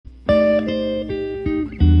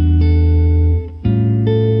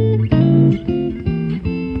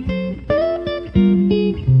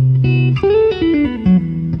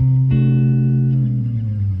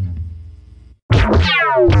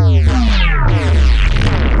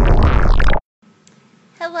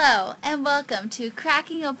Hello, and welcome to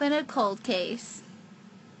Cracking Open a Cold Case.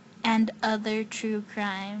 And other true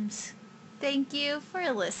crimes. Thank you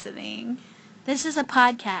for listening. This is a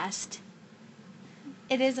podcast.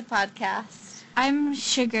 It is a podcast. I'm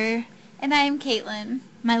Sugar. And I'm Caitlin.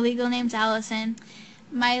 My legal name's Allison.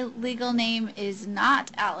 My legal name is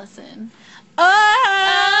not Allison. Oh!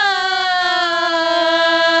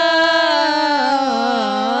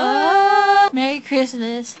 Merry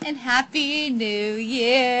Christmas. And Happy New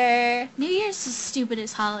Year. New Year's the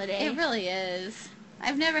stupidest holiday. It really is.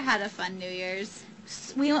 I've never had a fun New Year's.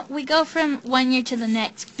 We go from one year to the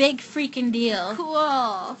next. Big freaking deal.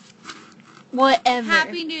 Cool. Whatever.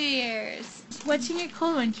 Happy New Year's. What's in your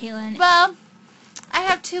cold one, Caitlin? Well, I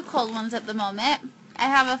have two cold ones at the moment. I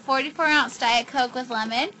have a 44-ounce Diet Coke with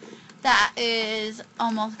lemon that is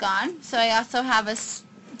almost gone. So I also have a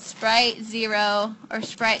Sprite Zero or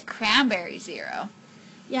Sprite Cranberry Zero.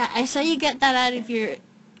 Yeah, I saw you get that out of your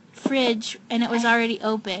fridge and it was already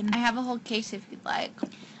open. I have a whole case if you'd like.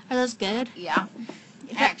 Are those good? Yeah.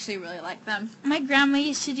 I actually really like them. My grandma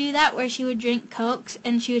used to do that where she would drink Cokes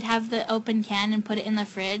and she would have the open can and put it in the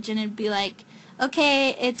fridge and it'd be like,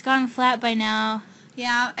 okay, it's gone flat by now.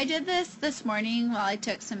 Yeah, I did this morning while I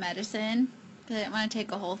took some medicine because I didn't want to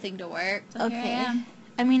take a whole thing to work. So Okay.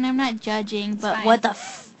 I mean, I'm not judging, but fine. what the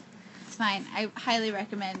It's fine. I highly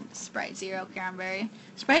recommend Sprite Zero Cranberry.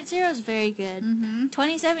 Sprite Zero is very good. Mm-hmm.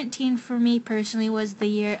 2017 for me personally was the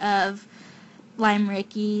year of Lime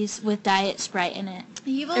Rickies with Diet Sprite in it.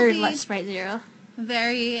 You will Or be Sprite Zero.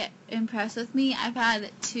 very impressed with me. I've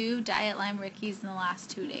had 2 Diet Lime Rickies in the last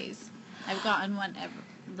 2 days. I've gotten one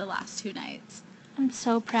the last 2 nights. I'm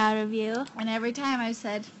so proud of you. And every time I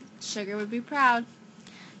said, Sugar would be proud.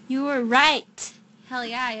 You were right. Hell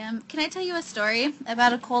yeah, I am. Can I tell you a story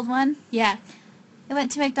about a cold one? Yeah. I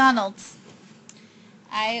went to McDonald's.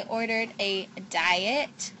 I ordered a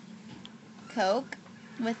Diet Coke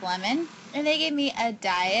with lemon, and they gave me a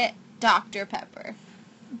Diet Dr. Pepper.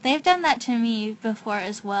 They've done that to me before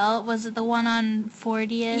as well. Was it the one on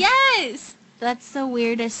 40th? Yes! That's the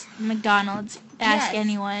weirdest McDonald's. Ask Yes.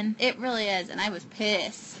 anyone. It really is, and I was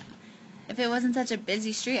pissed. If it wasn't such a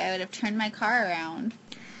busy street, I would have turned my car around.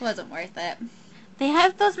 It wasn't worth it. They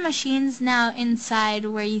have those machines now inside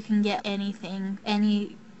where you can get anything,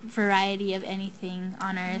 any variety of anything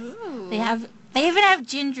on earth. Ooh. They even have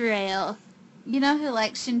ginger ale. You know who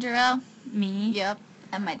likes ginger ale? Me. Yep.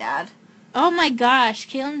 And my dad. Oh my gosh,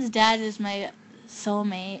 Caitlin's dad is my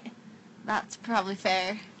soulmate. That's probably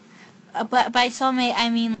fair. But by soulmate, I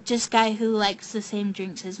mean just guy who likes the same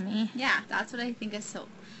drinks as me. Yeah, that's what I think is so.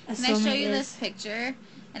 A Can I show soulmate you is- this picture?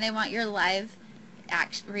 And I want your live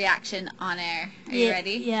reaction on air. Are you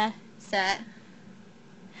ready? Yeah. Set.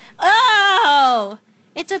 Oh!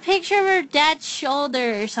 It's a picture of her dad's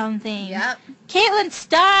shoulder or something. Yep. Caitlin,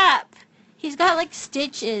 stop! He's got like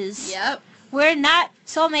stitches. Yep. We're not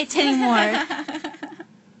soulmates anymore.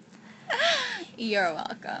 You're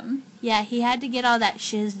welcome. Yeah, he had to get all that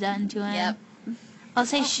shiz done to him. Yep. I'll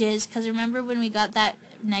say shiz because remember when we got that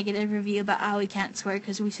negative review about how we can't swear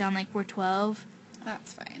because we sound like we're 12?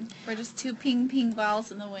 That's fine. We're just 2 ping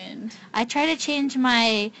balls in the wind. I try to change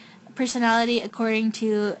my personality according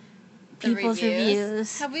to The people's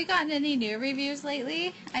reviews. Have we gotten any new reviews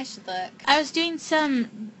lately? I should look. I was doing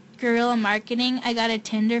some guerrilla marketing. I got a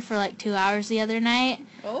Tinder for like 2 hours the other night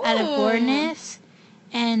out of boredness.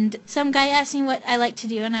 And some guy asked me what I like to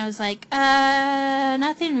do, and I was like,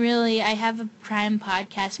 nothing really. I have a crime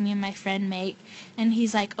podcast me and my friend make. And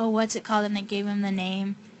he's like, oh, what's it called? And I gave him the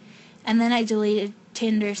name. And then I deleted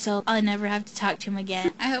Tinder, so I'll never have to talk to him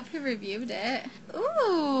again. I hope you reviewed it.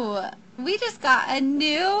 Ooh, we just got a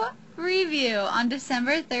new review on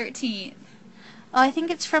December 13th. Oh, I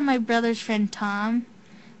think it's from my brother's friend Tom.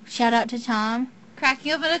 Shout out to Tom.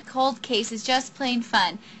 Cracking Open a Cold Case is just plain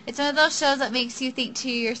fun. It's one of those shows that makes you think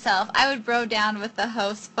to yourself, I would bro down with the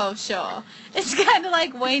host faux show. It's kind of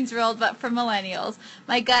like Wayne's World, but for millennials.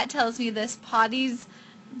 My gut tells me this potty's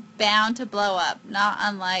bound to blow up, not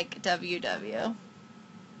unlike WW.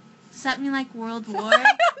 Does that mean like World War? I don't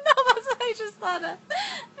know, that's what I just thought of.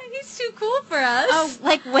 He's too cool for us. Oh,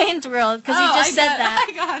 like Wayne's World, because you just said that.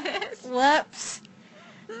 I got it. Whoops.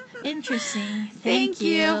 Interesting. Thank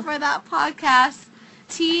you for that podcast.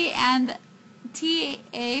 T-A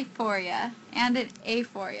for ya. And an A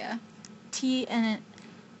for ya. T and it.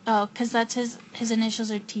 Oh, because that's his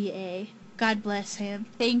initials are T-A. God bless him.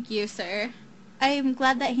 Thank you, sir. I'm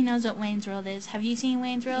glad that he knows what Wayne's World is. Have you seen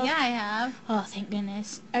Wayne's World? Yeah, I have. Oh, thank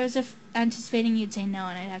goodness. I was anticipating you'd say no,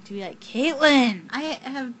 and I'd have to be like, Caitlin! I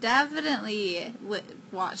have definitely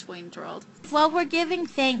watched Wayne's World. While we're giving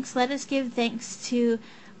thanks, let us give thanks to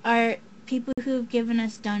our people who've given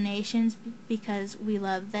us donations because we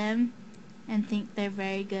love them and think they're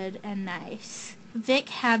very good and nice. Vic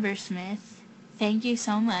Habersmith, thank you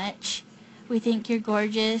so much. We think you're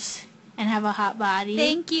gorgeous and have a hot body.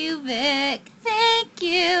 Thank you, Vic. Thank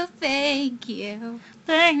you, thank you.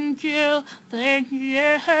 Thank you, thank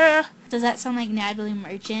you. Does that sound like Natalie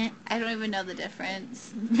Merchant? I don't even know the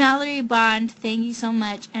difference. Mallory Bond, thank you so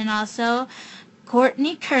much. And also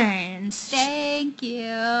Courtney Kearns. Thank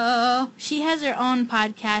you. She has her own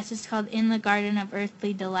podcast. It's called In the Garden of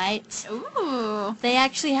Earthly Delights. Ooh. They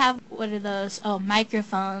actually have, what are those? Oh,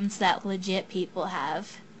 microphones that legit people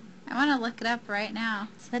have. I want to look it up right now.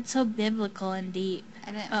 That's so biblical and deep.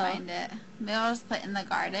 I didn't find it. Maybe I'll just put In the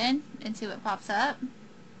Garden and see what pops up.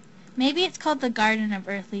 Maybe it's called The Garden of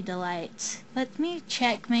Earthly Delights. Let me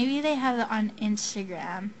check. Maybe they have it on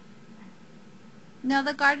Instagram. No,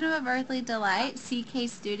 The Garden of Earthly Delight, CK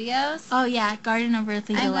Studios. Oh, yeah, Garden of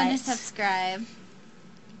Earthly I'm Delights. going to subscribe.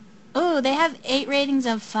 Oh, they have 8 ratings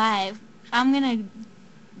of 5. I'm going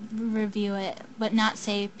to review it, but not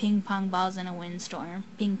say ping pong balls in a windstorm.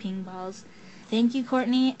 Ping balls. Thank you,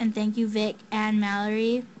 Courtney, and thank you, Vic and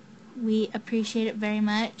Mallory. We appreciate it very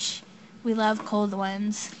much. We love cold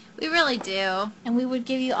ones. We really do. And we would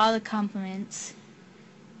give you all the compliments.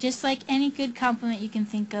 Just like any good compliment you can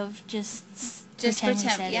think of, just pretend we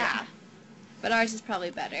said yeah. it. But ours is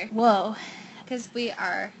probably better. Whoa. Because we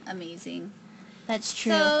are amazing. That's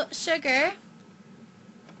true. So, Sugar,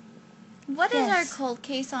 what is our Yes. cold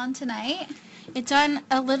case on tonight? It's on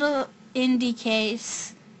a little indie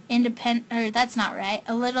case, that's not right,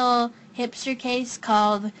 a little hipster case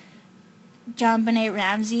called JonBenet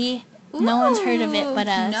Ramsey. No one's heard of it but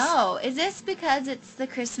us. No. Is this because it's the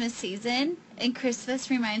Christmas season and Christmas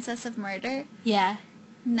reminds us of murder? Yeah.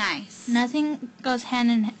 Nice. Nothing goes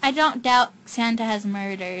hand in hand. I don't doubt Santa has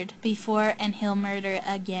murdered before and he'll murder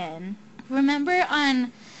again. Remember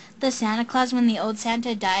on the Santa Claus when the old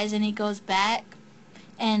Santa dies and he goes back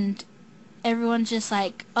and everyone's just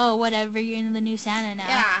like, oh, whatever, you're the new Santa now.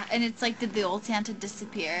 Yeah, and it's like, did the old Santa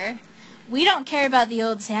disappear? We don't care about the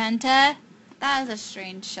old Santa. That is a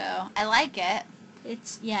strange show. I like it.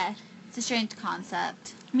 It's a strange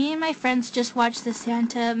concept. Me and my friends just watched the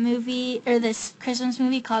Santa movie, or this Christmas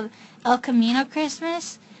movie called El Camino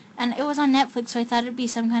Christmas, and it was on Netflix, so I thought it'd be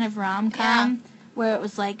some kind of rom-com, where it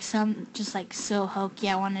was like so hokey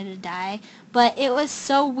I wanted to die. But it was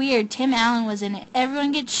so weird. Tim Allen was in it.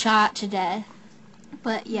 Everyone gets shot to death.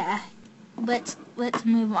 But yeah, let's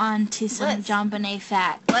move on to some JonBenet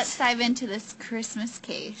facts. Let's dive into this Christmas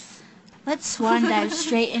case. Let's swan dive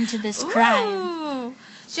straight into this crime. Ooh.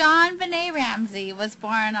 JonBenet Ramsey was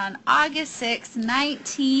born on August 6,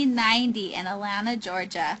 1990 in Atlanta,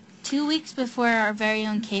 Georgia. 2 weeks before our very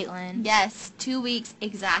own Caitlin. Yes, 2 weeks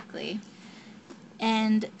exactly.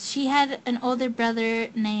 And she had an older brother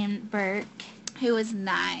named Burke. Who was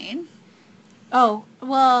 9. Oh,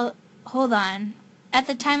 well, hold on. At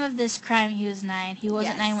the time of this crime, he was 9. He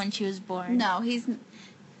wasn't Yes. 9 when she was born. No, he's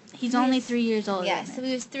only 3 years old. Yes, so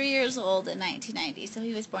he was 3 years old in 1990, so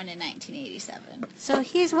he was born in 1987. So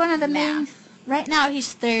he's one of the main... Math. Right now,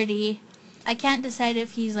 he's 30. I can't decide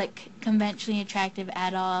if he's, like, conventionally attractive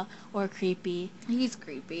at all or creepy. He's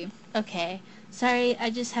creepy. Okay. Sorry,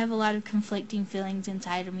 I just have a lot of conflicting feelings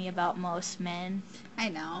inside of me about most men. I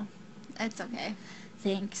know. It's okay.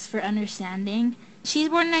 Thanks for understanding. She's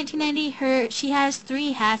born in 1990. She has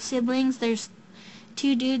 3 half-siblings. There's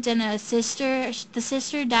 2 dudes and a sister. The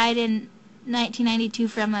sister died in 1992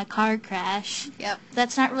 from a car crash. Yep.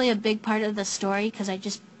 That's not really a big part of the story because I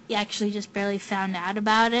just barely found out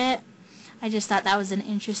about it. I just thought that was an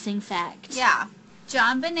interesting fact. Yeah.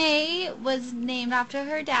 JonBenet was named after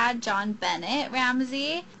her dad, John Bennett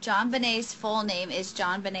Ramsey. JonBenet's full name is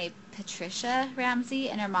JonBenet Patricia Ramsey,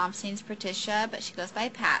 and her mom's name's Patricia, but she goes by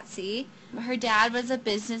Patsy. Her dad was a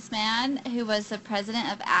businessman who was the president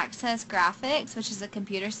of Access Graphics, which is a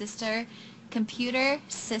computer system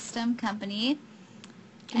company.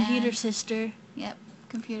 Computer sister. Yep,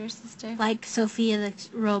 computer sister. Like Sophia the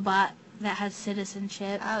robot that has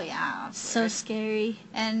citizenship. Oh, yeah. So scary.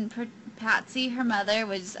 And Patsy, her mother,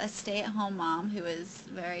 was a stay-at-home mom who was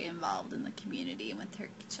very involved in the community and with her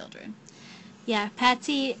children. Yeah,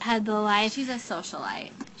 Patsy had the life. She's a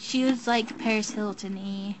socialite. She was like Paris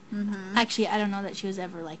Hilton-y. Mm-hmm. Actually, I don't know that she was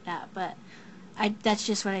ever like that, but that's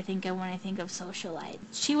just what I think of when I think of socialite.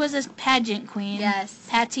 She was a pageant queen. Yes.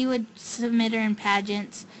 Patsy would submit her in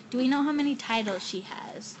pageants. Do we know how many titles she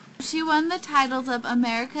has? She won the titles of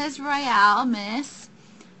America's Royale Miss,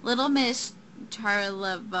 Little Miss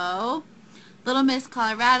Charlevoix, Little Miss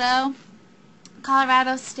Colorado,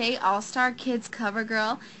 Colorado State All-Star Kids Cover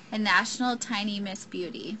Girl, and National Tiny Miss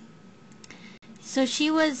Beauty. So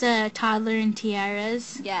she was a toddler in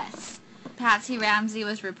tiaras. Yes. Patsy Ramsey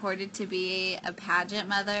was reported to be a pageant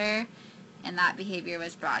mother, and that behavior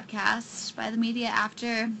was broadcast by the media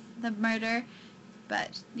after the murder.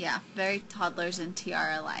 But, yeah, very toddlers and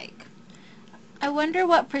tiara-like. I wonder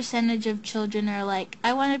what percentage of children are like,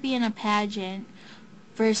 I want to be in a pageant,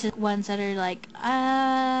 versus ones that are like,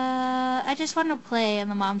 I just want to play, and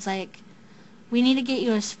the mom's like, we need to get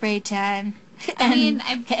you a spray tan and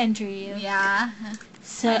enter you. Yeah.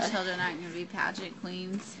 So, my children aren't going to be pageant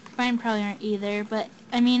queens. Mine probably aren't either, but,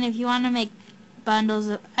 I mean, if you want to make bundles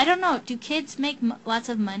of, I don't know, do kids make lots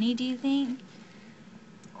of money, do you think?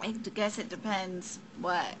 I guess it depends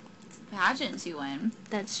what pageants you win.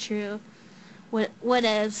 That's true. What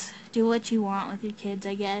is, do what you want with your kids,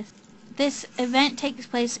 I guess. This event takes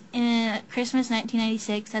place in Christmas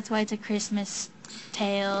 1996, that's why it's a Christmas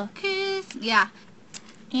tale. Yeah.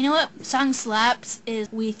 You know what song slaps is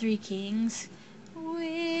We Three Kings.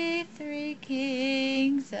 We Three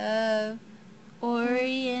Kings of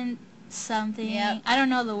Orient something. Yep. I don't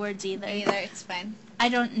know the words either. Me either, it's fine. I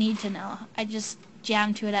don't need to know. I just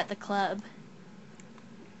jammed to it at the club.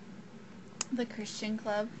 The Christian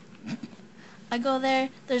club. I go there,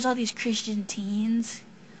 there's all these Christian teens.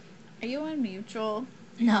 Are you on Mutual?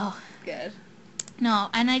 No. Good. No,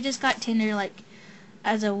 and I just got Tinder, like,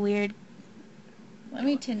 as a weird... Let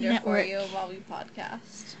me Tinder network. for you while we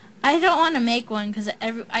podcast. I don't want to make one, because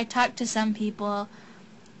I talked to some people,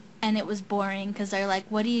 and it was boring, because they're like,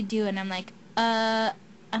 what do you do? And I'm like, I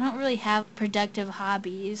don't really have productive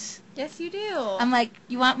hobbies. Yes, you do. I'm like,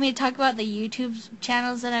 you want me to talk about the YouTube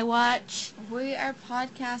channels that I watch? We are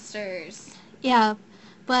podcasters. Yeah,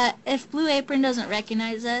 but if Blue Apron doesn't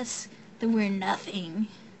recognize us, then we're nothing.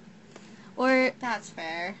 Or That's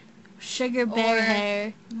fair. Sugar Bear Or-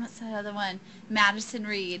 Hair. What's that other one? Madison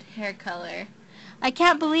Reed, hair color. I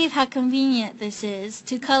can't believe how convenient this is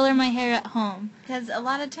to color my hair at home. Because a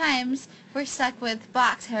lot of times we're stuck with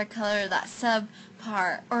box hair color, that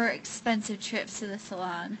subpar, or expensive trips to the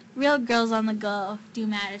salon. Real girls on the go do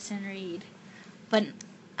Madison Reed. But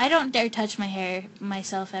I don't dare touch my hair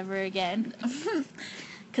myself ever again.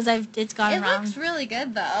 Because it's gone It wrong. looks really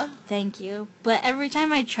good though. Thank you. But every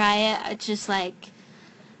time I try it, it's just like,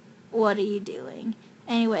 what are you doing?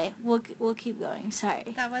 Anyway, we'll keep going.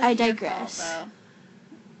 Sorry. That was I your digress. fault,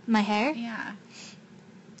 My hair? though. Yeah.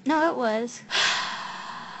 No, it was.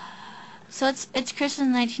 So it's Christmas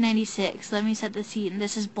 1996. Let me set the scene.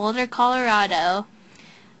 This is Boulder, Colorado.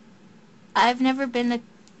 I've never been to...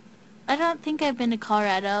 I don't think I've been to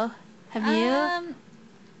Colorado. Have you?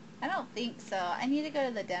 I don't think so. I need to go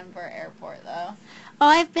to the Denver airport though. Oh,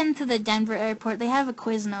 I've been to the Denver airport. They have a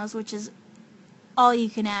Quiznos, which is all you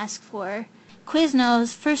can ask for.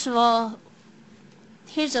 Quiznos, first of all,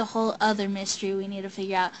 here's a whole other mystery we need to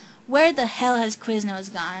figure out. Where the hell has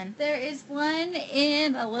Quiznos gone? There is one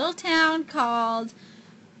in a little town called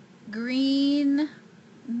Green...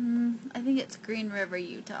 I think it's Green River,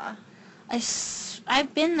 Utah.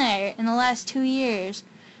 I've been there in the last 2 years.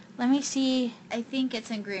 Let me see. I think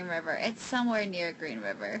it's in Green River. It's somewhere near Green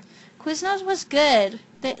River. Quiznos was good.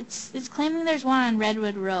 It's claiming there's one on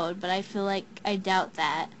Redwood Road, but I feel like I doubt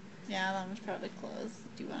that. Yeah, that one's probably closed.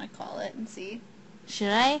 Do you want to call it and see?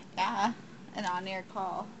 Should I? Yeah, an on-air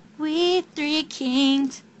call. We Three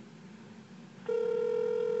Kings.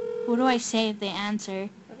 What do I say if they answer?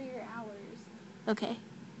 What are your hours? Okay.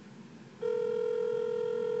 I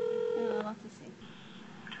don't know what to say.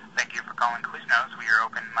 Thank you for calling Quiznos. We are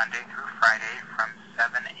open Monday through Friday from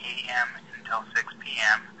 7 a.m. until 6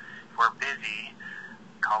 p.m. If we're busy,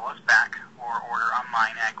 call us back or order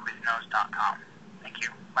online at Quiznos.com. Thank you.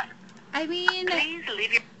 Bye. I mean, Please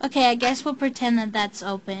leave your... Okay, I guess we'll pretend that that's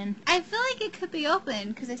open. I feel like it could be open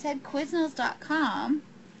because I said Quiznos.com.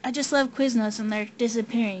 I just love Quiznos and they're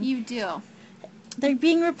disappearing. You do. They're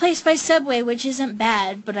being replaced by Subway, which isn't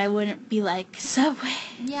bad, but I wouldn't be like, Subway.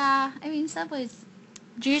 Yeah, I mean, Subway's...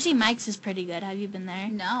 Jersey Mike's is pretty good. Have you been there?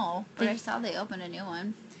 No, but They- I saw they opened a new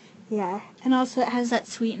one. Yeah. And also it has that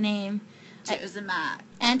sweet name. It was a Mac.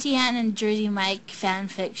 Auntie Anne and Jersey Mike fan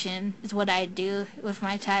fiction is what I do with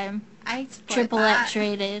my time. I support Triple that. X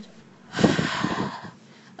rated.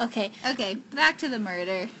 Okay, Okay, back to the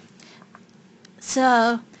murder.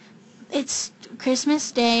 so it's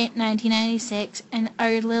Christmas Day, 1996, and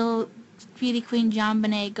our little beauty queen John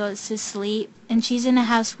Bonet goes to sleep, and she's in a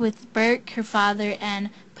house with Burke, her father, and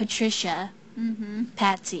Patricia, Mm-hmm.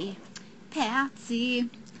 Patsy. Patsy.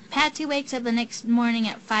 Patsy wakes up the next morning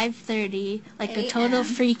at 5:30, like a total AM.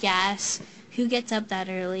 freak ass. Who gets up that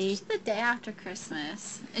early? It's the day after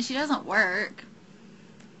Christmas, and she doesn't work.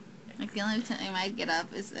 Like, the only time I get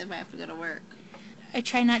up is if I have to go to work. I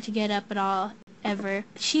try not to get up at all. ever.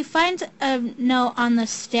 She finds a note on the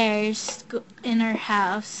stairs in her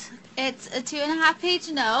house. It's a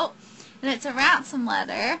 2.5-page note, and it's a ransom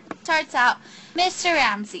letter. It starts out, Mr.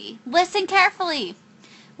 Ramsey, listen carefully.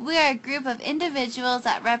 We are a group of individuals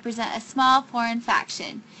that represent a small foreign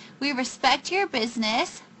faction. We respect your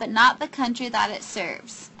business, but not the country that it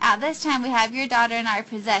serves. At this time, we have your daughter in our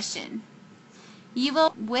possession. You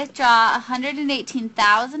will withdraw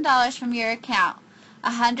 $118,000 from your account.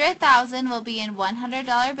 $100,000 will be in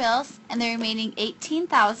 $100 bills, and the remaining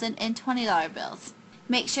 $18,000 in $20 bills.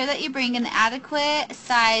 Make sure that you bring an adequate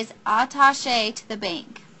size attaché to the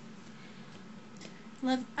bank.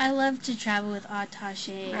 I love to travel with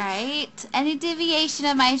attaché. Right. Any deviation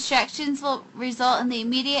of my instructions will result in the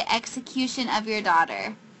immediate execution of your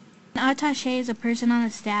daughter. An attaché is a person on the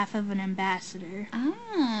staff of an ambassador.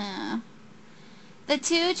 Ah. The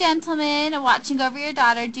two gentlemen watching over your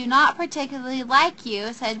daughter do not particularly like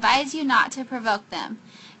you, so I advise you not to provoke them.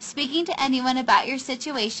 Speaking to anyone about your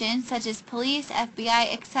situation, such as police,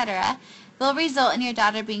 FBI, etc., will result in your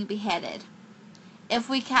daughter being beheaded. If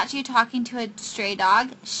we catch you talking to a stray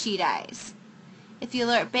dog, she dies. If you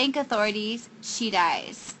alert bank authorities, she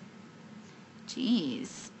dies.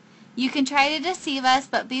 Jeez. You can try to deceive us,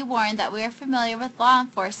 but be warned that we are familiar with law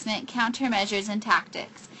enforcement, countermeasures, and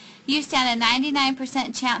tactics. You stand a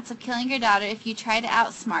 99% chance of killing your daughter if you try to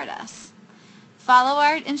outsmart us. Follow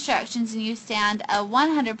our instructions and you stand a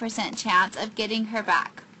 100% chance of getting her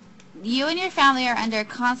back. You and your family are under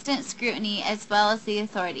constant scrutiny as well as the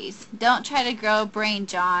authorities. Don't try to grow a brain,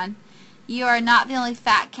 John. You are not the only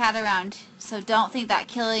fat cat around, so don't think that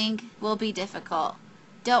killing will be difficult.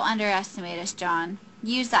 Don't underestimate us, John.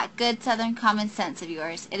 Use that good southern common sense of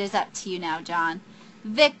yours. It is up to you now, John.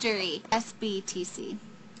 Victory. SBTC.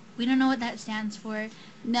 We don't know what that stands for.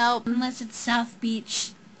 Nope. Unless it's South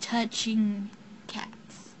Beach Touching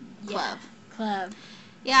Cats Club. Club.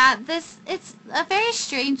 Yeah, it's a very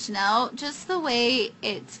strange note. Just the way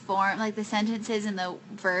it's formed, like the sentences and the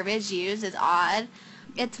verbiage used is odd.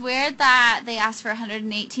 It's weird that they asked for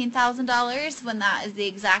 $118,000 when that is the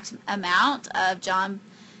exact amount of John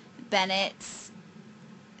Bennett's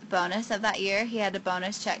bonus of that year. He had a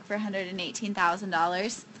bonus check for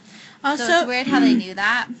 $118,000. Also, so it's weird how they knew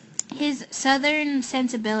that. His southern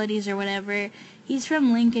sensibilities or whatever, he's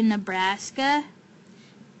from Lincoln, Nebraska.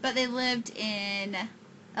 But they lived in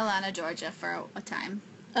Atlanta, Georgia for a time.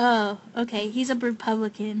 Oh, okay. He's a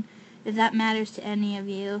Republican, if that matters to any of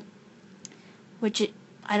you.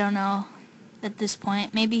 I don't know at this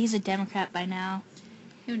point. Maybe he's a Democrat by now.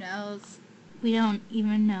 Who knows? We don't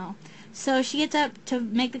even know. So she gets up to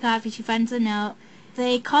make the coffee. She finds the note.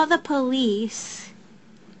 They call the police,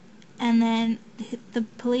 and then the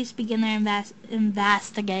police begin their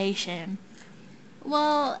investigation.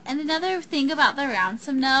 Well, and another thing about the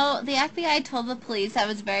ransom note, the FBI told the police that it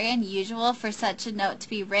was very unusual for such a note to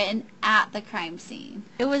be written at the crime scene.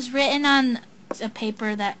 It was written on a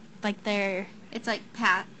paper that, like, they're... It's like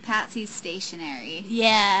Patsy's stationery.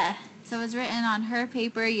 Yeah. So it was written on her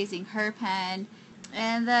paper using her pen.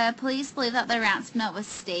 And the police believe that the ransom note was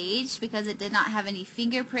staged because it did not have any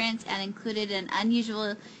fingerprints and included an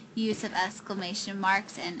unusual use of exclamation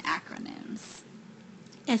marks and acronyms.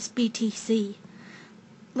 SBTC.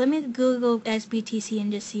 Let me Google SBTC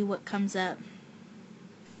and just see what comes up.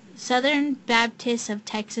 Southern Baptist of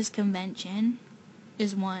Texas Convention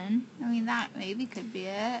is one. I mean, that maybe could be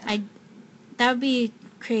it. That would be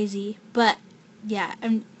crazy, but yeah,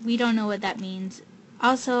 we don't know what that means.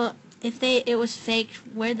 Also, if it was faked,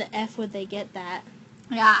 where the F would they get that?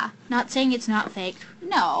 Yeah. Not saying it's not faked.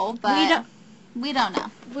 No, but we don't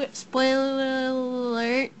know. Spoiler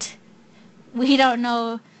alert. We don't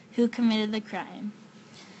know who committed the crime.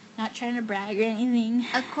 Not trying to brag or anything.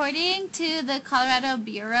 According to the Colorado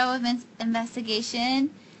Bureau of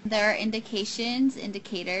Investigation, there are indicators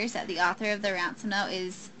that the author of the ransom note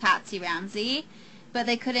is Patsy Ramsey, but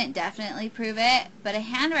they couldn't definitely prove it. But a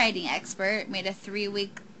handwriting expert made a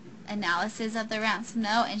 3-week analysis of the ransom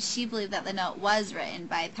note, and she believed that the note was written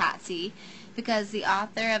by Patsy because the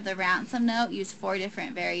author of the ransom note used 4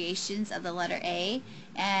 different variations of the letter A,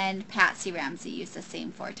 and Patsy Ramsey used the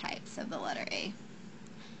same 4 types of the letter A.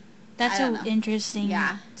 That's an interesting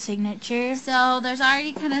signature. So there's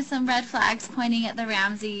already kind of some red flags pointing at the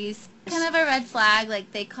Ramseys. Kind of a red flag,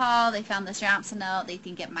 like they found this ransom note, they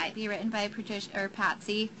think it might be written by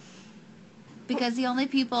Patsy. Because the only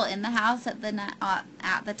people in the house at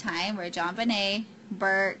the time were John Bonet,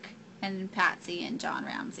 Burke, and Patsy and John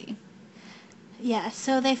Ramsey. Yeah,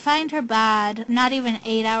 so they find her bod not even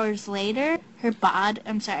 8 hours later. Her bod,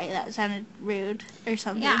 I'm sorry, that sounded rude or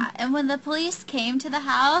something. Yeah, and when the police came to the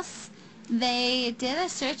house, They did a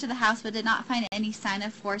search of the house but did not find any sign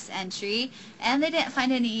of forced entry, and they didn't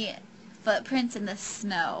find any footprints in the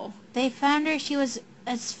snow. They found her, she was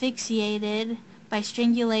asphyxiated by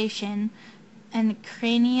strangulation and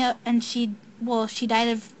she died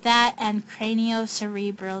of that and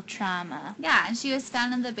craniocerebral trauma. Yeah, and she was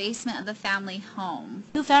found in the basement of the family home.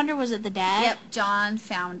 Who found her? Was it the dad? Yep, John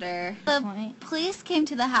found her. The police came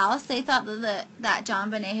to the house. They thought that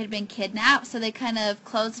JonBenét had been kidnapped, so they kind of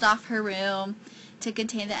closed off her room to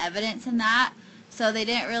contain the evidence in that. So they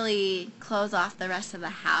didn't really close off the rest of the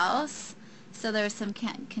house. So there was some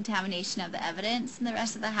contamination of the evidence in the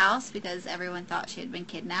rest of the house because everyone thought she had been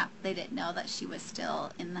kidnapped. They didn't know that she was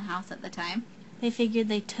still in the house at the time. They figured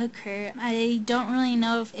they took her. I don't really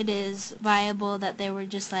know if it is viable that they were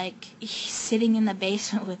just like sitting in the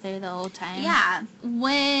basement with her the whole time. Yeah.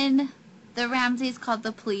 When the Ramseys called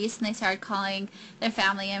the police and they started calling their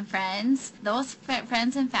family and friends, those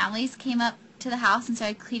friends and families came up to the house and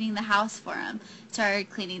started cleaning the house for them.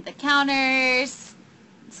 Started cleaning the counters,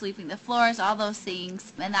 sweeping the floors, all those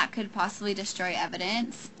things, and that could possibly destroy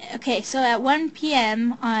evidence. Okay, so at 1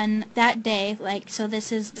 p.m. on that day, so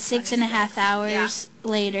this is 6.5 hours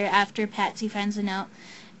later after Patsy finds the note,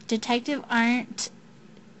 Detective Arndt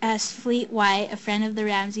asked Fleet White, a friend of the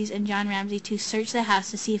Ramseys, and John Ramsey to search the house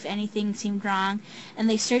to see if anything seemed wrong, and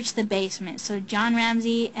they searched the basement. So John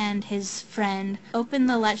Ramsey and his friend opened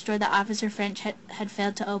the latch door that Officer French had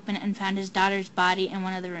failed to open and found his daughter's body in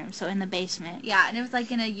one of the rooms, so in the basement. Yeah, and it was like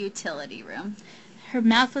in a utility room. Her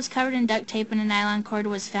mouth was covered in duct tape and a nylon cord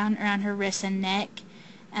was found around her wrists and neck,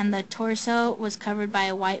 and the torso was covered by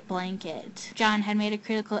a white blanket. John had made a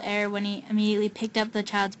critical error when he immediately picked up the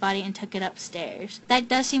child's body and took it upstairs. That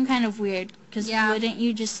does seem kind of weird, because wouldn't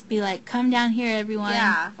you just be like, come down here, everyone?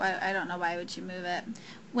 Yeah, I don't know, why would you move it?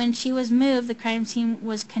 When she was moved, the crime scene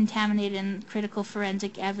was contaminated and critical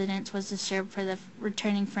forensic evidence was disturbed for the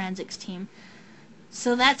returning forensics team.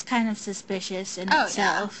 So that's kind of suspicious in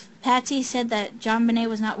itself. Yeah. Patsy said that JonBenét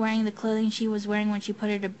was not wearing the clothing she was wearing when she put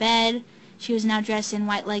her to bed. She was now dressed in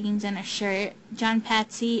white leggings and a shirt. John,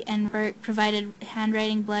 Patsy, and Burke provided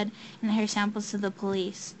handwriting, blood, and hair samples to the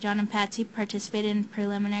police. John and Patsy participated in a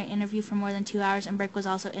preliminary interview for more than 2 hours, and Burke was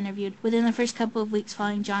also interviewed within the first couple of weeks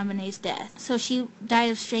following JonBenét's death. So she died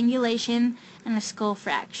of strangulation and a skull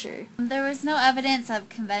fracture. There was no evidence of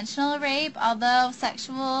conventional rape, although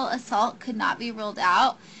sexual assault could not be ruled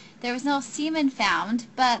out. There was no semen found,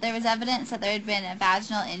 but there was evidence that there had been a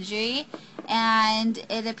vaginal injury, and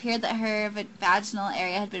it appeared that her vaginal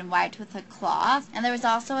area had been wiped with a cloth. And there was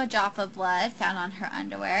also a drop of blood found on her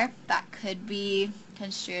underwear. That could be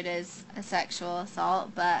construed as a sexual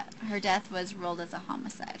assault, but her death was ruled as a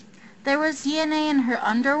homicide. There was DNA in her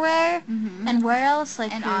underwear, and where else?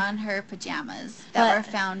 And on her pajamas that were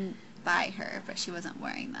found by her, but she wasn't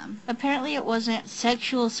wearing them. Apparently it wasn't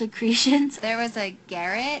sexual secretions. There was a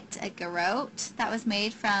garrote that was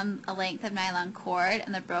made from a length of nylon cord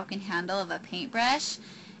and the broken handle of a paintbrush,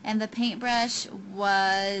 and the paintbrush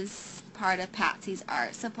was part of Patsy's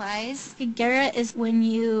art supplies. A garrote is when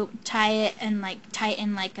you tie it and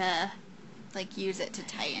tighten use it to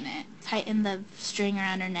tighten it. Tighten the string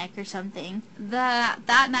around her neck or something. That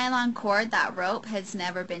nylon cord, that rope, has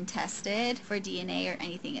never been tested for DNA or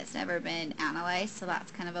anything. It's never been analyzed, so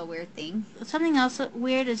that's kind of a weird thing. Something else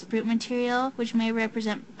weird is root material, which may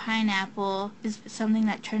represent pineapple, is something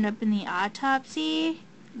that turned up in the autopsy.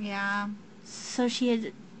 Yeah. So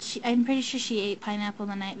I'm pretty sure she ate pineapple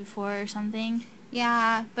the night before or something.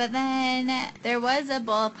 Yeah, but then there was a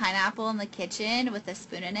bowl of pineapple in the kitchen with a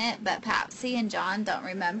spoon in it, but Patsy and John don't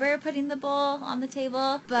remember putting the bowl on the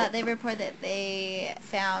table, but they report that they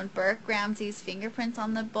found Burke Ramsey's fingerprints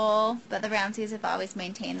on the bowl, but the Ramseys have always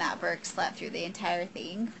maintained that Burke slept through the entire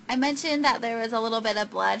thing. I mentioned that there was a little bit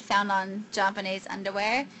of blood found on JonBenét's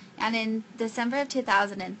underwear, and in December of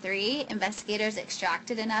 2003, investigators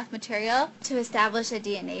extracted enough material to establish a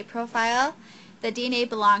DNA profile. The DNA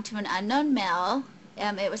belonged to an unknown male.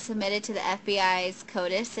 It was submitted to the FBI's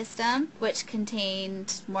CODIS system, which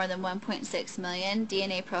contained more than 1.6 million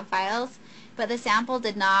DNA profiles, but the sample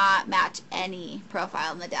did not match any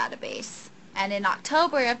profile in the database. And in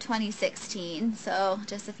October of 2016, so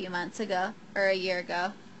just a few months ago, or a year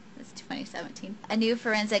ago, it's 2017, a new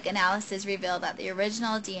forensic analysis revealed that the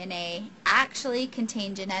original DNA actually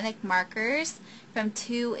contained genetic markers from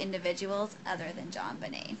 2 individuals other than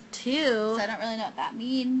JonBenét. 2? So I don't really know what that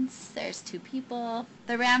means. There's 2 people.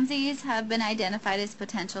 The Ramseys have been identified as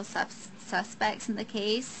potential suspects in the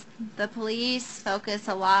case. The police focus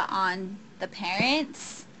a lot on the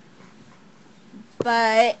parents,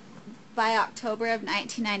 but by October of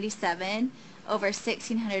 1997, over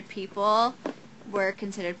 1,600 people were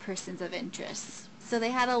considered persons of interest. So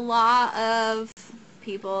they had a lot of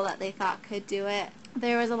people that they thought could do it.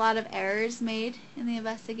 There was a lot of errors made in the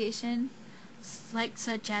investigation. Like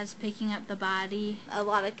such as picking up the body. A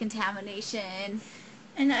lot of contamination.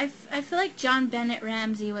 And I feel like John Bennett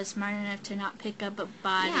Ramsey was smart enough to not pick up a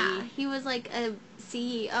body. Yeah, he was like a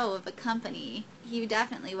CEO of a company. He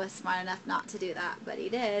definitely was smart enough not to do that, but he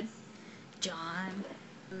did.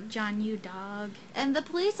 John, you dog. And the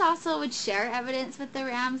police also would share evidence with the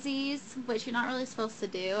Ramseys, which you're not really supposed to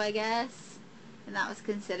do, I guess. And that was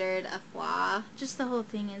considered a flaw. Just the whole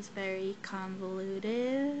thing is very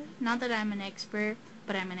convoluted. Not that I'm an expert,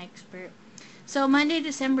 but I'm an expert. So Monday,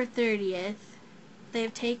 December 30th, they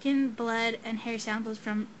have taken blood and hair samples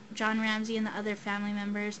from John Ramsey and the other family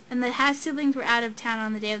members. And the half-siblings were out of town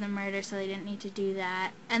on the day of the murder, so they didn't need to do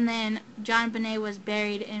that. And then JonBenét was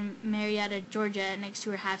buried in Marietta, Georgia, next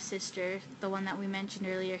to her half-sister, the one that we mentioned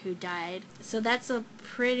earlier who died. So that's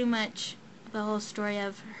pretty much the whole story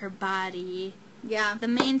of her body. Yeah. The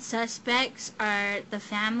main suspects are the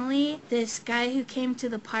family, this guy who came to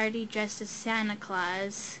the party dressed as Santa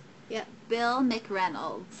Claus. Yep, Bill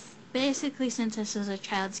McReynolds. Basically, since this is a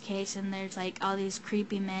child's case and there's like all these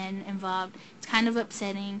creepy men involved, it's kind of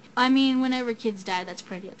upsetting. I mean, whenever kids die, that's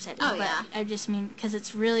pretty upsetting. Oh, yeah. But I just mean, because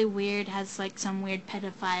it's really weird, has like some weird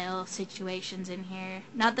pedophile situations in here.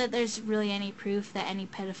 Not that there's really any proof that any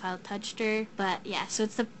pedophile touched her, but yeah, so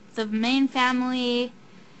it's the main family,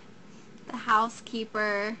 the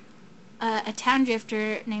housekeeper, a town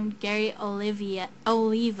drifter named Gary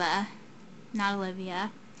Oliva, not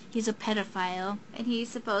Olivia. He's a pedophile. And he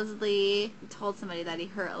supposedly told somebody that he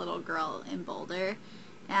hurt a little girl in Boulder.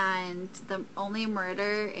 And the only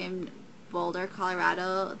murder in Boulder,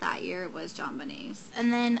 Colorado that year was JonBenét's.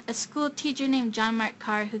 And then a school teacher named John Mark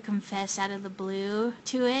Carr who confessed out of the blue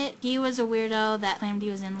to it. He was a weirdo that claimed he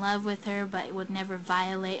was in love with her but would never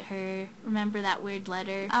violate her. Remember that weird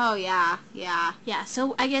letter? Oh, yeah, yeah. Yeah,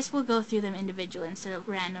 so I guess we'll go through them individually instead of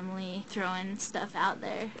randomly throwing stuff out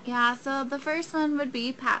there. Yeah, so the first one would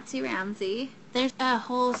be Patsy Ramsey. There's a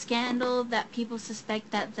whole scandal that people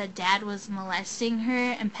suspect that the dad was molesting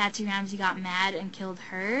her and Patsy Ramsey got mad and killed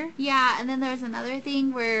her. Yeah, and then there was another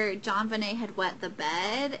thing where JonBenét had wet the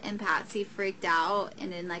bed and Patsy freaked out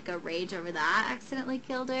and in like a rage over that accidentally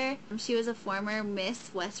killed her. She was a former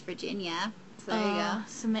Miss West Virginia. So there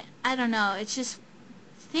you go. I don't know. It's just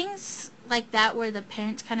things like that where the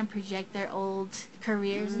parents kind of project their old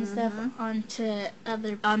careers and stuff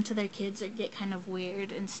onto their kids or get kind of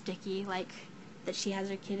weird and sticky, like that she has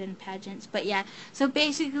her kid in pageants. But yeah, so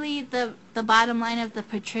basically the bottom line of the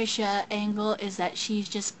Patricia angle is that she's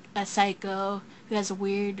just a psycho who has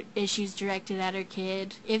weird issues directed at her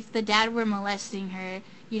kid. If the dad were molesting her,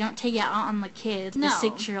 you don't take it out on the kid, No. the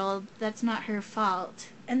 6-year-old. That's not her fault.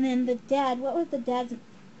 And then the dad, what was the dad's...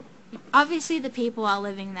 Obviously the people all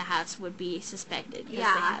living in the house would be suspected because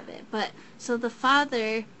they have it. But, so the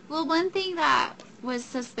father... Well, one thing that was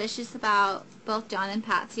suspicious about both John and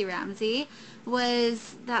Patsy Ramsey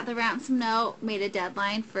was that the ransom note made a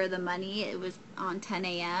deadline for the money. It was on 10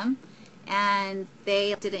 a.m. and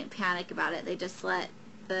they didn't panic about it. They just let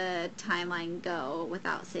the timeline go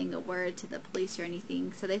without saying a word to the police or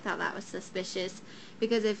anything. So they thought that was suspicious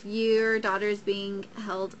because if your daughter is being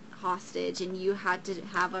held hostage and you had to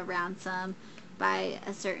have a ransom by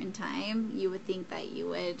a certain time, you would think that you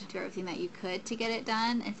would do everything that you could to get it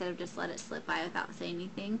done instead of just let it slip by without saying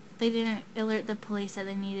anything. They didn't alert the police that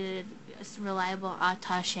they needed a reliable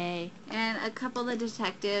attaché. And a couple of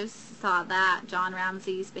detectives saw that John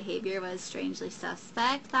Ramsey's behavior was strangely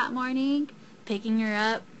suspect that morning. Picking her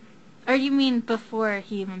up? Or you mean before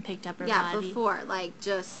he even picked up her body? Yeah, before. Like,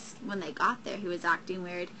 just when they got there, he was acting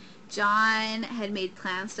weird. John had made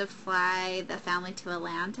plans to fly the family to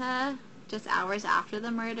Atlanta just hours after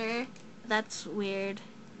the murder. That's weird.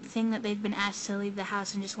 Saying that they'd been asked to leave the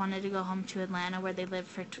house and just wanted to go home to Atlanta where they lived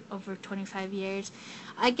for over 25 years.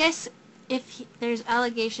 I guess if there's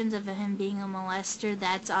allegations of him being a molester,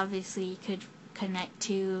 that's obviously could connect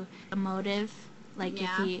to a motive. Like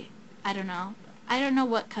Yeah. if he, I don't know. I don't know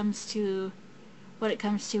what it comes to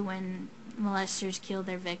when molesters kill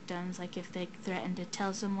their victims, like if they threaten to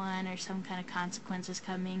tell someone or some kind of consequence is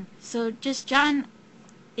coming. So just John,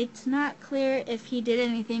 it's not clear if he did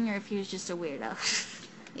anything or if he was just a weirdo.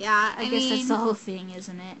 Yeah, I guess that's the whole thing,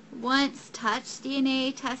 isn't it? Once touch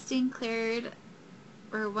DNA testing cleared,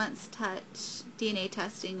 or once touch DNA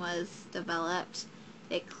testing was developed,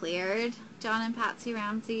 it cleared John and Patsy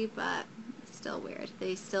Ramsey, but it's still weird.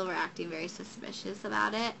 They still were acting very suspicious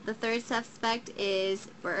about it. The third suspect is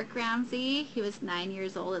Burke Ramsey. He was 9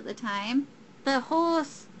 years old at the time. The whole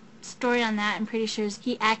story on that, I'm pretty sure, is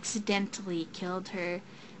he accidentally killed her.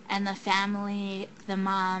 And the family, the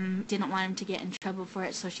mom, didn't want him to get in trouble for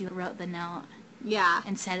it, so she wrote the note. Yeah.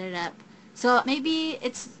 And set it up. So maybe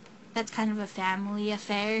that's kind of a family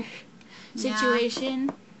affair situation.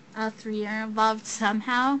 Yeah. All three are involved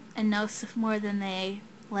somehow and know more than they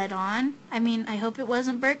let on. I mean, I hope it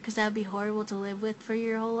wasn't Burke, because that would be horrible to live with for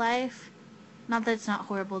your whole life. Not that it's not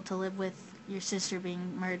horrible to live with your sister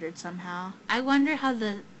being murdered somehow. I wonder how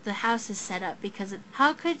the house is set up, because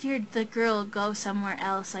how could the girl go somewhere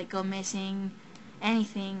else, like go missing,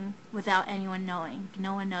 anything, without anyone knowing?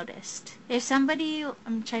 No one noticed. If somebody,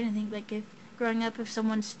 I'm trying to think, like if growing up, if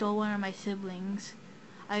someone stole one of my siblings,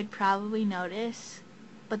 I would probably notice,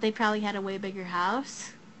 but they probably had a way bigger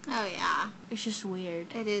house. Oh yeah. It's just weird.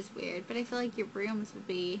 It is weird, but I feel like your rooms would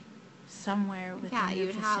be somewhere within yeah, you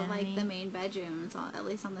would vicinity. have like the main bedrooms at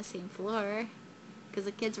least on the same floor, because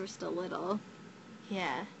the kids were still little.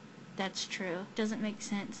 Yeah, that's true. Doesn't make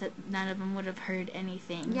sense that none of them would have heard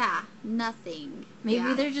anything. Yeah, nothing.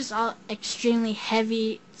 Maybe they're just all extremely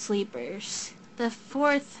heavy sleepers. The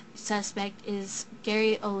fourth suspect is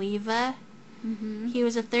Gary Oliva. Mm-hmm. He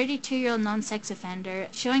was a 32-year-old known sex offender.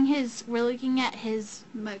 We're looking at his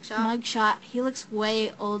mugshot. He looks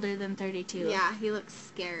way older than 32. Yeah, he looks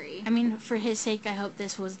scary. I mean, for his sake, I hope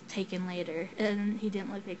this was taken later, and he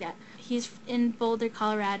didn't look like that. He's in Boulder,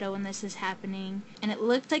 Colorado when this is happening, and it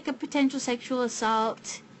looked like a potential sexual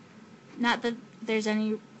assault. Not that there's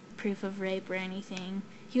any proof of rape or anything.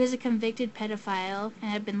 He was a convicted pedophile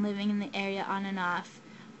and had been living in the area on and off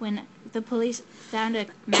when the police found a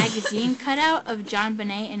magazine cutout of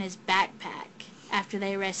JonBenét in his backpack after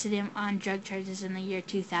they arrested him on drug charges in the year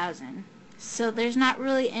 2000. So there's not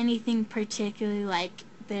really anything particularly like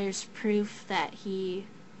there's proof that he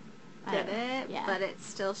did it, yeah. But it's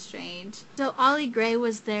still strange. So Ollie Gray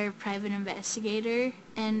was their private investigator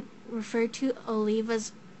and referred to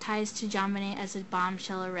Oliva's ties to JonBenét as a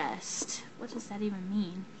bombshell arrest. What does that even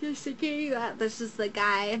mean? Just thinking that this is the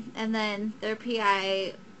guy, and then their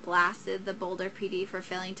PI blasted the Boulder PD for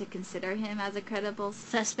failing to consider him as a credible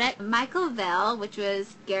suspect. Michael Vale, which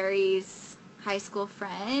was Gary's high school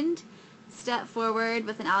friend, stepped forward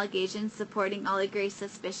with an allegation supporting Ollie Gray's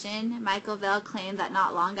suspicion. Michael Vale claimed that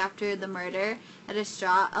not long after the murder, a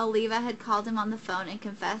distraught Oliva had called him on the phone and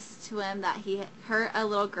confessed to him that he hurt a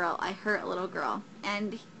little girl. I hurt a little girl.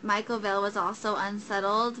 And Michael Vale was also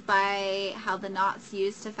unsettled by how the knots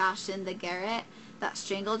used to fashion the garrote that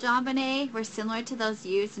strangled JonBenét were similar to those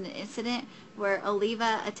used in an incident where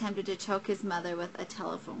Oliva attempted to choke his mother with a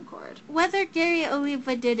telephone cord. Whether Gary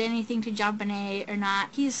Oliva did anything to JonBenét or not,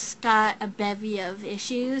 he's got a bevy of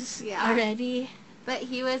issues already. But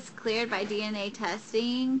he was cleared by DNA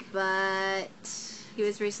testing, but he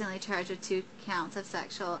was recently charged with 2 counts of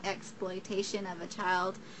sexual exploitation of a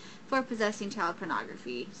child for possessing child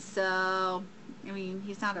pornography. So, I mean,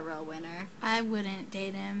 he's not a real winner. I wouldn't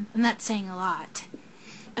date him, and that's saying a lot.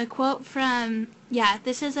 A quote from,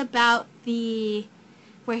 this is about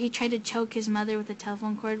where he tried to choke his mother with a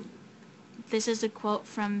telephone cord. This is a quote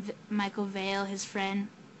from Michael Vale, his friend.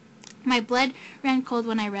 My blood ran cold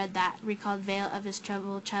when I read that, recalled Vale of his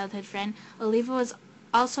troubled childhood friend. Oliva was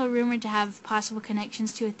also rumored to have possible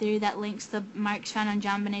connections to a theory that links the marks found on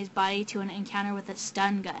JonBenét's body to an encounter with a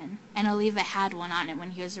stun gun, and Oliva had one on him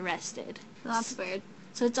when he was arrested. That's weird.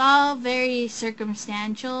 So it's all very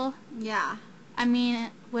circumstantial. Yeah. I mean,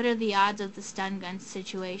 what are the odds of the stun gun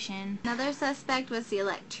situation? Another suspect was the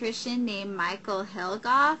electrician named Michael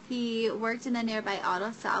Helgoff. He worked in a nearby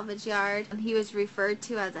auto salvage yard. He was referred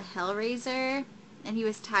to as a Hellraiser, and he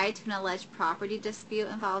was tied to an alleged property dispute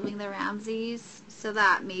involving the Ramseys, so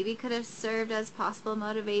that maybe could have served as possible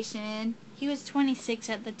motivation. He was 26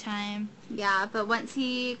 at the time. Yeah, but once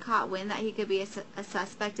he caught wind that he could be a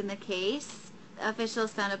suspect in the case,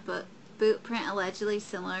 officials found a boot print allegedly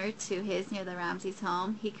similar to his near the Ramseys'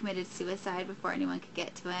 home. He committed suicide before anyone could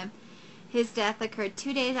get to him. His death occurred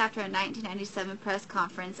 2 days after a 1997 press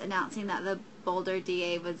conference announcing that the Boulder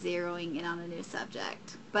DA was zeroing in on a new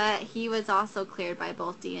subject. But he was also cleared by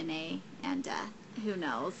both DNA and death. Who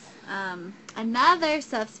knows? Another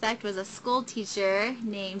suspect was a school teacher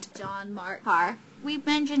named John Mark Carr. We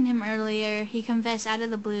mentioned him earlier. He confessed out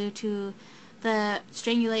of the blue to the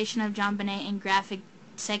strangulation of JonBenét in graphic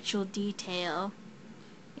sexual detail.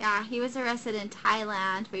 Yeah, he was arrested in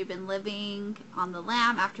Thailand, where he'd been living on the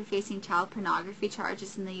lam after facing child pornography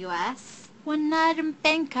charges in the U.S. One night in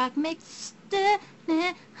Bangkok makes the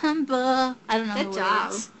humble. I don't know Good the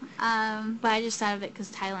job. words. But I just thought of it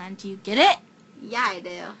because Thailand. Do you get it? Yeah, I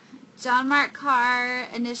do. John Mark Carr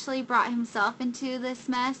initially brought himself into this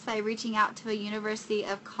mess by reaching out to a University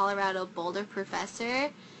of Colorado Boulder professor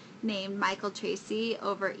named Michael Tracy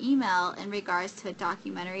over email in regards to a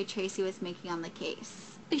documentary Tracy was making on the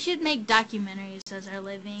case. We should make documentaries as our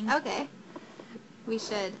living. Okay. We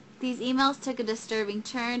should. These emails took a disturbing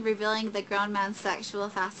turn, revealing the grown man's sexual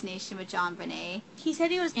fascination with JonBenét. He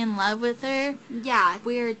said he was in love with her. Yeah,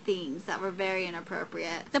 weird things that were very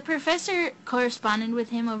inappropriate. The professor corresponded with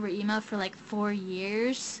him over email for like 4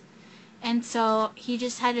 years. And so he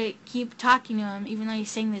just had to keep talking to him, even though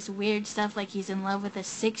he's saying this weird stuff like he's in love with a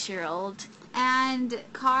 6-year-old. And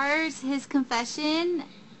Carr's, his confession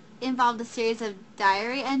involved a series of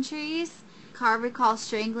diary entries. Carr recalls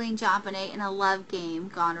strangling JonBenét in a love game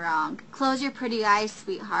gone wrong. "Close your pretty eyes,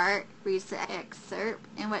 sweetheart," reads the excerpt,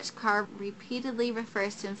 in which Carr repeatedly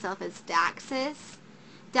refers to himself as Daxus.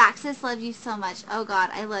 "Daxus loves you so much. Oh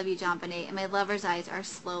God, I love you, JonBenét, and my lover's eyes are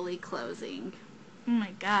slowly closing." Oh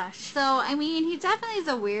my gosh. So, I mean, he definitely is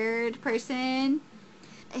a weird person.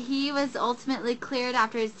 He was ultimately cleared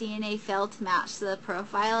after his DNA failed to match the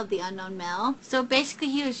profile of the unknown male. So basically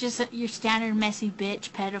he was just your standard messy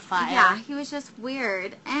bitch pedophile. Yeah, he was just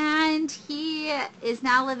weird. And he is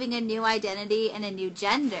now living a new identity and a new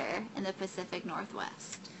gender in the Pacific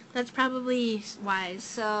Northwest. That's probably wise.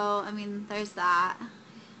 So, I mean, there's that.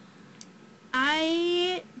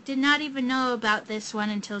 I did not even know about this one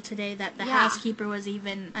until today, that the Yeah. housekeeper was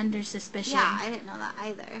even under suspicion. Yeah, I didn't know that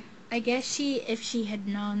either. I guess if she had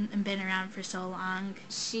known and been around for so long.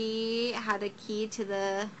 She had a key to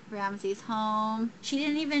the Ramseys' home. She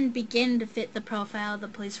didn't even begin to fit the profile the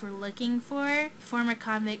police were looking for. Former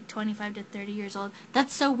convict, 25 to 30 years old.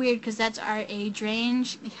 That's so weird because that's our age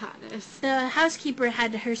range. Yeah, it is. The housekeeper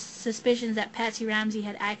had her suspicions that Patsy Ramsey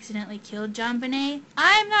had accidentally killed JonBenét.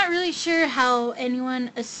 I'm not really sure how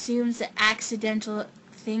anyone assumes the accidental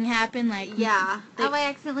thing happened. Like, Yeah. Oh, I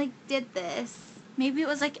accidentally did this. maybe it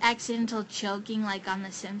was like accidental choking, like on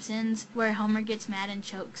The Simpsons, where Homer gets mad and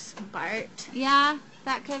chokes Bart. Yeah,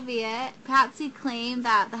 that could be it. Patsy claimed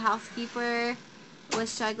that the housekeeper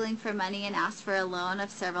was struggling for money and asked for a loan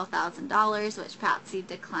of several $1,000s, which Patsy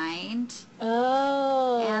declined.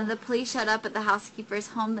 Oh. And the police showed up at the housekeeper's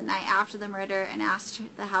home the night after the murder and asked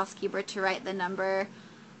the housekeeper to write the number,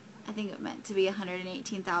 I think it meant to be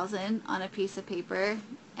 $118,000, on a piece of paper,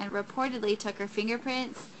 and reportedly took her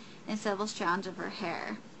fingerprints and several strands of her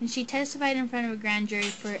hair. And she testified in front of a grand jury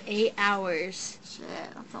for 8 hours. Shit,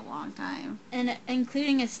 that's a long time. And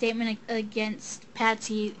including a statement against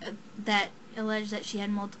Patsy that alleged that she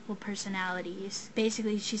had multiple personalities.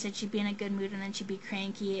 Basically, she said she'd be in a good mood and then she'd be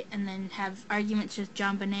cranky and then have arguments with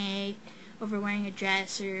JonBenét over wearing a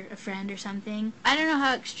dress or a friend or something. I don't know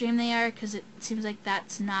how extreme they are because it seems like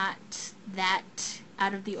that's not that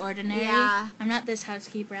out of the ordinary. Yeah. I'm not this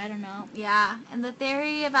housekeeper, I don't know. Yeah, and the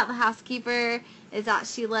theory about the housekeeper is that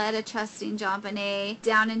she led a trusting JonBenét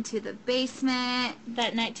down into the basement.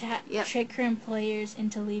 That night to Yep. trick her employers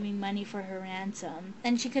into leaving money for her ransom.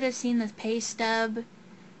 Then she could have seen the pay stub.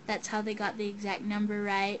 That's how they got the exact number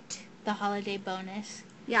right. The holiday bonus.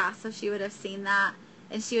 Yeah, so she would have seen that.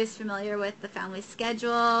 And she was familiar with the family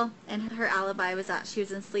schedule. And her alibi was that she was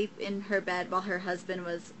asleep in her bed while her husband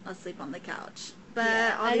was asleep on the couch. But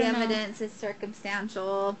Yeah, all I the don't know. evidence is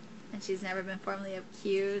circumstantial. And she's never been formally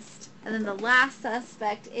accused. And then the last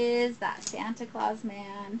suspect is that Santa Claus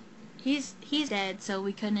man. He's dead, so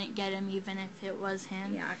we couldn't get him even if it was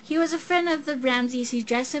him. Yeah. He was a friend of the Ramseys who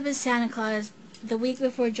dressed up as Santa Claus the week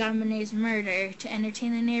before JonBenét's murder to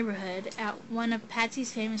entertain the neighborhood at one of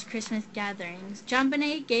Patsy's famous Christmas gatherings.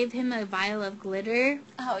 JonBenét gave him a vial of glitter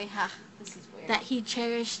Oh, yeah. This is weird. that he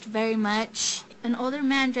cherished very much. An older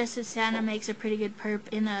man dressed as Santa makes a pretty good perp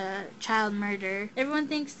in a child murder. Everyone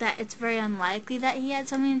thinks that it's very unlikely that he had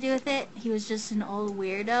something to do with it. He was just an old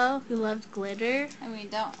weirdo who loved glitter. I mean,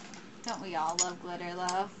 don't we all love glitter,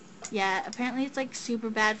 though? Yeah, apparently it's like super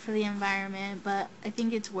bad for the environment, but I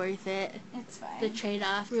think it's worth it. It's fine. The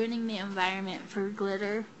trade-off, ruining the environment for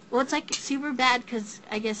glitter. Well, it's like super bad because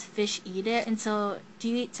I guess fish eat it, and so do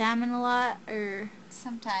you eat salmon a lot, or?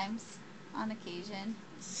 Sometimes, on occasion.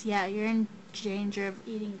 Yeah, you're in danger of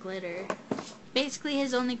eating glitter. Basically,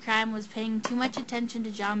 his only crime was paying too much attention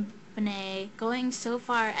to JonBenét, going so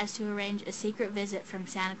far as to arrange a secret visit from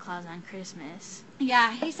Santa Claus on Christmas.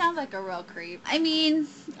 Yeah, he sounds like a real creep. I mean,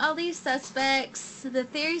 all these suspects, the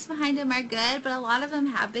theories behind them are good, but a lot of them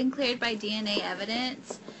have been cleared by DNA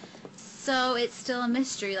evidence. So it's still a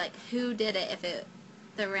mystery, like, who did it? If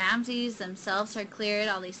the Ramseys themselves are cleared,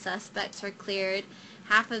 all these suspects are cleared,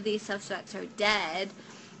 half of these suspects are dead.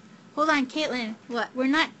 Hold on, Caitlin. What? We're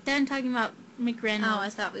not done talking about McReynolds. Oh, I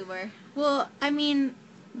thought we were. Well, I mean,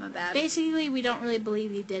 My bad. basically, we don't really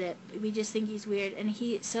believe he did it. We just think he's weird, and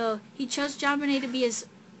he chose JonBenét to be his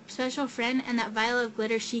special friend, and that vial of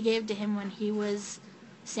glitter she gave to him when he was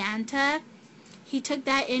Santa, he took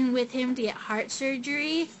that in with him to get heart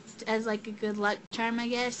surgery as like a good luck charm, I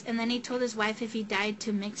guess. And then he told his wife if he died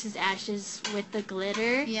to mix his ashes with the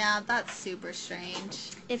glitter. Yeah, that's super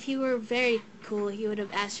strange. If he were very cool, he would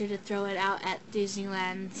have asked her to throw it out at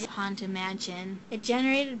Disneyland's Haunted Mansion. It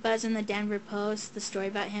generated buzz in the Denver Post, the story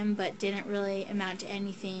about him, but didn't really amount to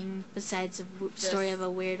anything besides a story of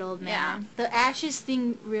a weird old man. Yeah. The ashes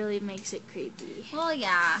thing really makes it creepy. Well,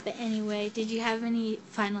 yeah. But anyway, did you have any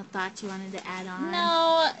final thoughts you wanted to add on?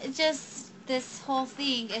 No, just this whole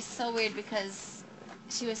thing is so weird because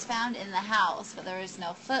she was found in the house, but there was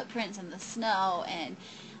no footprints in the snow, and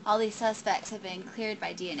all these suspects have been cleared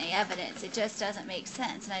by DNA evidence. It just doesn't make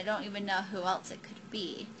sense, and I don't even know who else it could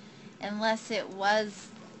be, unless it was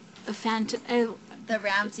the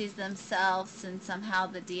Ramseys themselves, and somehow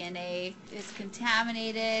the DNA is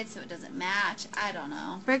contaminated, so it doesn't match. I don't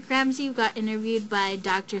know. Burke Ramsey got interviewed by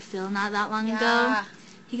Dr. Phil not that long ago.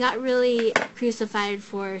 He got really crucified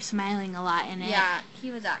for smiling a lot in it. Yeah,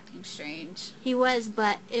 he was acting strange. He was,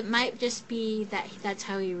 but it might just be that that's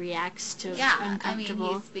how he reacts to uncomfortable.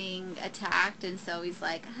 I mean, he's being attacked, and so he's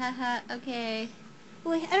like, haha, okay.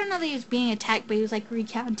 Well, I don't know that he was being attacked, but he was like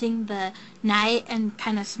recounting the night and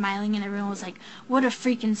kind of smiling, and everyone was like, what a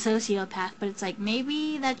freaking sociopath. But it's like,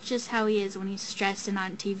 maybe that's just how he is when he's stressed and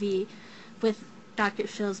on TV with Dr.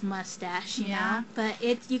 Phil's mustache, you know? But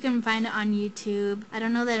you can find it on YouTube. I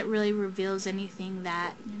don't know that it really reveals anything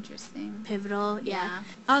that interesting, pivotal. Yeah.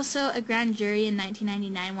 Also, a grand jury in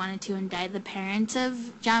 1999 wanted to indict the parents of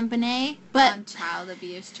JonBenét, but on child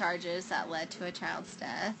abuse charges that led to a child's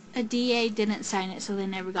death. A DA didn't sign it, so they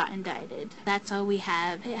never got indicted. That's all we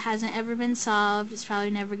have. It hasn't ever been solved. It's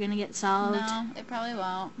probably never going to get solved. No, it probably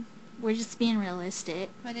won't. We're just being realistic.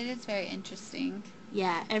 But it is very interesting.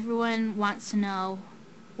 Yeah, everyone wants to know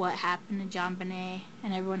what happened to JonBenét,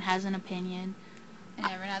 and everyone has an opinion. And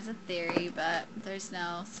everyone has a theory, but there's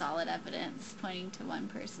no solid evidence pointing to one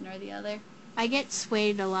person or the other. I get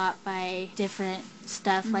swayed a lot by different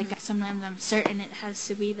stuff. Mm-hmm. Like, sometimes I'm certain it has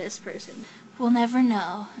to be this person. We'll never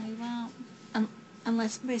know. We won't.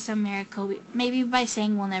 Unless by some miracle, maybe by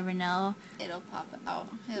saying we'll never know. It'll pop out.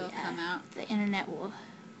 It'll come out. The internet will.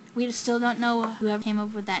 We still don't know whoever came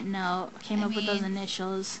up with that note, with those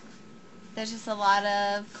initials. There's just a lot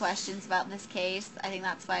of questions about this case. I think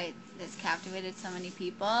that's why it's captivated so many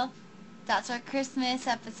people. That's our Christmas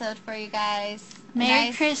episode for you guys.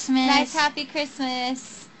 Merry Christmas. Nice, happy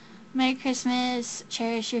Christmas. Merry Christmas.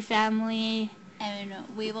 Cherish your family. And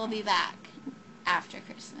we will be back after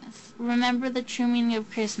Christmas. Remember the true meaning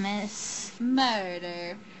of Christmas.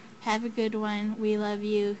 Murder. Have a good one. We love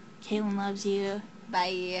you. Caitlin loves you.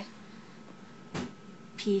 Bye.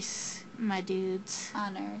 Peace, my dudes.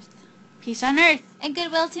 On Earth. Peace on Earth. And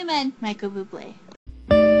goodwill to men. Michael Bublé.